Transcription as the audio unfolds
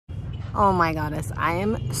Oh my goddess, I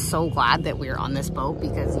am so glad that we're on this boat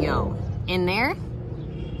because, yo, in there,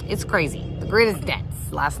 it's crazy. The grid is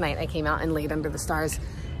dense. Last night I came out and laid under the stars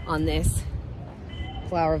on this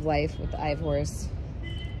flower of life with the eye of Horus.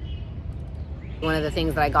 One of the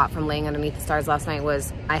things that I got from laying underneath the stars last night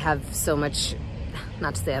was I have so much,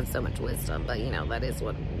 not to say I have so much wisdom, but you know, that is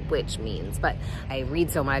what witch means. But I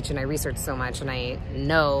read so much and I research so much and I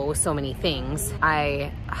know so many things.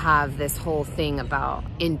 I have this whole thing about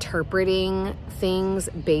interpreting things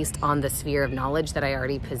based on the sphere of knowledge that I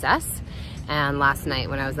already possess. And last night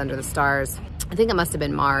when I was under the stars, I think it must have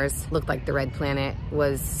been Mars, looked like the red planet,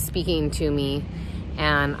 was speaking to me.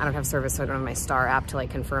 And I don't have service, so I don't have my star app to like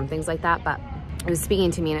confirm things like that, but it was speaking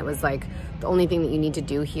to me and it was like, the only thing that you need to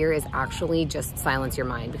do here is actually just silence your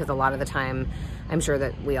mind, because a lot of the time, I'm sure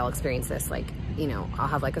that we all experience this, like, you know, I'll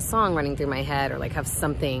have like a song running through my head or like have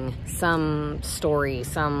something, some story,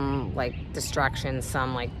 some like distraction,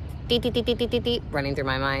 some like running through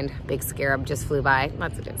my mind. Big scarab just flew by.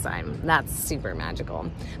 That's a good sign. That's super magical.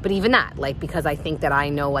 But even that, like, because I think that I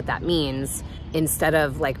know what that means, instead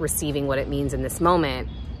of like receiving what it means in this moment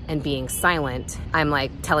and being silent, I'm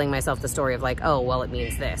like telling myself the story of like, oh, well, it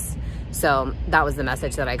means this. So that was the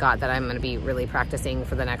message that I got, that I'm going to be really practicing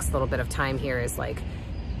for the next little bit of time here, is like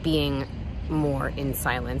being more in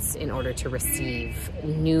silence in order to receive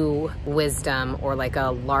new wisdom or like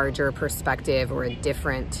a larger perspective or a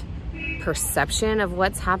different perception of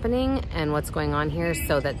what's happening and what's going on here,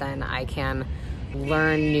 so that then I can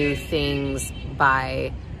learn new things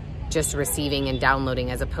by just receiving and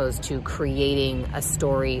downloading, as opposed to creating a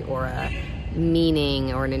story or a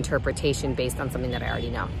meaning or an interpretation based on something that I already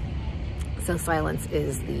know. So silence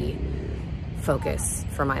is the focus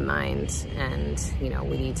for my mind, and you know,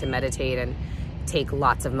 we need to meditate and take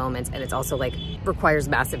lots of moments, and it's also like requires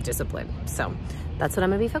massive discipline. So that's what I'm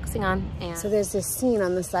gonna be focusing on. And so there's this scene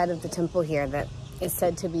on the side of the temple here that is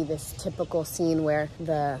said to be this typical scene where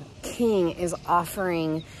the king is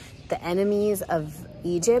offering the enemies of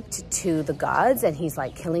Egypt to the gods, and he's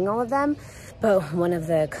like killing all of them. But one of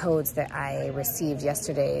the codes that I received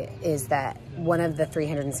yesterday is that one of the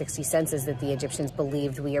 360 senses that the Egyptians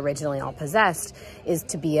believed we originally all possessed is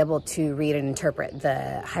to be able to read and interpret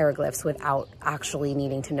the hieroglyphs without actually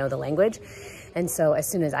needing to know the language. And so as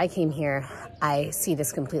soon as I came here, I see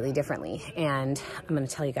this completely differently. And I'm gonna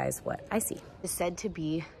tell you guys what I see. It's said to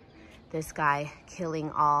be this guy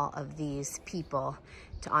killing all of these people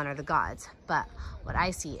to honor the gods. But what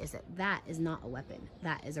I see is that that is not a weapon,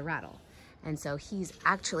 that is a rattle. And so he's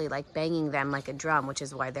actually like banging them like a drum, which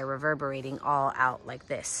is why they're reverberating all out like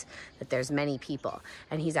this, that there's many people.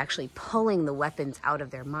 And he's actually pulling the weapons out of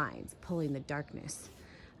their minds, pulling the darkness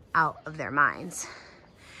out of their minds.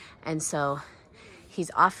 And so he's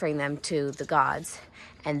offering them to the gods.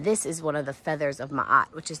 And this is one of the feathers of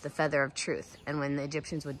Ma'at, which is the feather of truth. And when the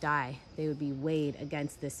Egyptians would die, they would be weighed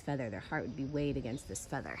against this feather. Their heart would be weighed against this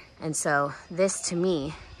feather. And so this to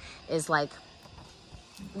me is like,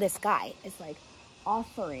 this guy is like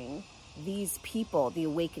offering these people the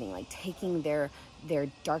awakening, like taking their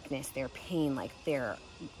darkness, their pain, like their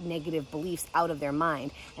negative beliefs out of their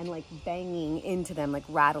mind, and like banging into them, like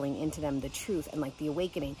rattling into them the truth and like the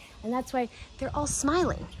awakening. And that's why they're all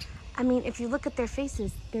smiling. I mean, if you look at their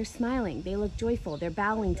faces, they're smiling, they look joyful, they're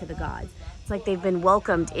bowing to the gods. It's like they've been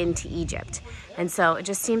welcomed into Egypt. And so it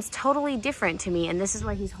just seems totally different to me. And this is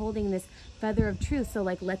why he's holding this feather of truth. So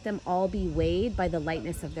like, let them all be weighed by the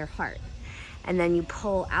lightness of their heart. And then you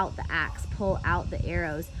pull out the axe, pull out the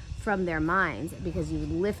arrows from their minds, because you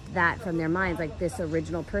lift that from their minds, like this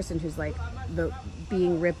original person who's like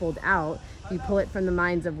being rippled out. You pull it from the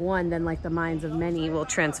minds of one, then like the minds of many will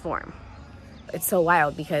transform. It's so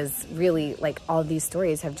wild, because really like all these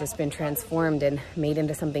stories have just been transformed and made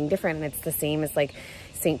into something different. And it's the same as like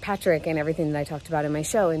St. Patrick and everything that I talked about in my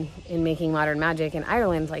show in Making Modern Magic in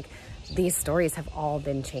Ireland. Like, these stories have all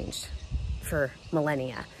been changed for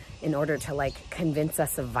millennia in order to like convince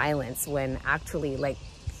us of violence, when actually like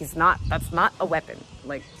that's not a weapon.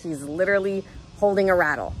 Like, he's literally holding a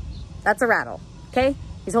rattle. That's a rattle, okay?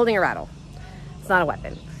 He's holding a rattle. It's not a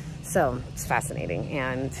weapon. So it's fascinating.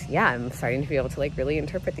 And yeah, I'm starting to be able to like really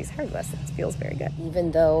interpret these hieroglyphs. It feels very good.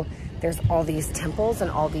 Even though there's all these temples and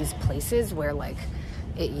all these places where like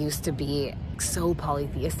it used to be so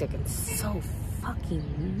polytheistic and so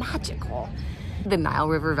fucking magical. The Nile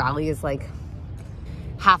River Valley is like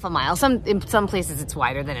half a mile. In some places it's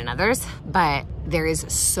wider than in others, but there is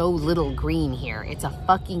so little green here. It's a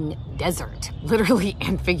fucking desert, literally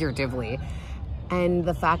and figuratively. And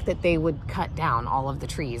the fact that they would cut down all of the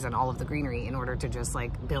trees and all of the greenery in order to just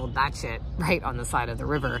like build that shit right on the side of the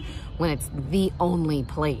river, when it's the only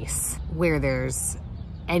place where there's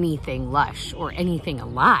anything lush or anything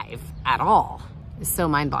alive at all. It's so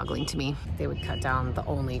mind-boggling to me. They would cut down the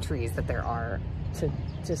only trees that there are to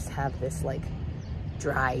just have this like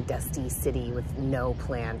dry, dusty city with no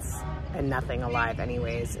plants and nothing alive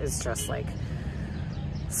anyways. Is just like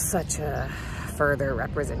such a further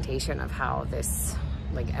representation of how this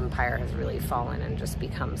like empire has really fallen and just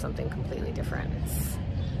become something completely different. It's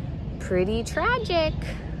pretty tragic,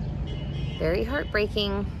 very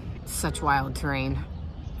heartbreaking. Such wild terrain.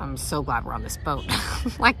 I'm so glad we're on this boat.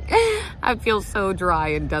 Like, I feel so dry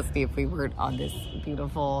and dusty if we weren't on this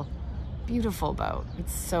beautiful, beautiful boat.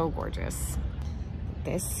 It's so gorgeous.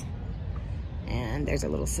 This, and there's a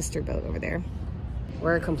little sister boat over there.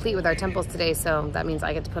 We're complete with our temples today, so that means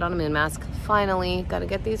I get to put on a moon mask. Finally, gotta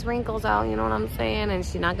get these wrinkles out, you know what I'm saying? And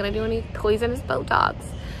she's not gonna do any poisonous Botox.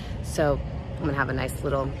 So I'm gonna have a nice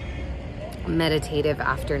little meditative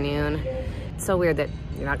afternoon. It's so weird that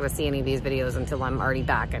you're not gonna see any of these videos until I'm already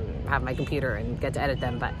back and have my computer and get to edit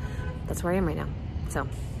them, but that's where I am right now. So,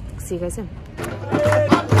 see you guys soon.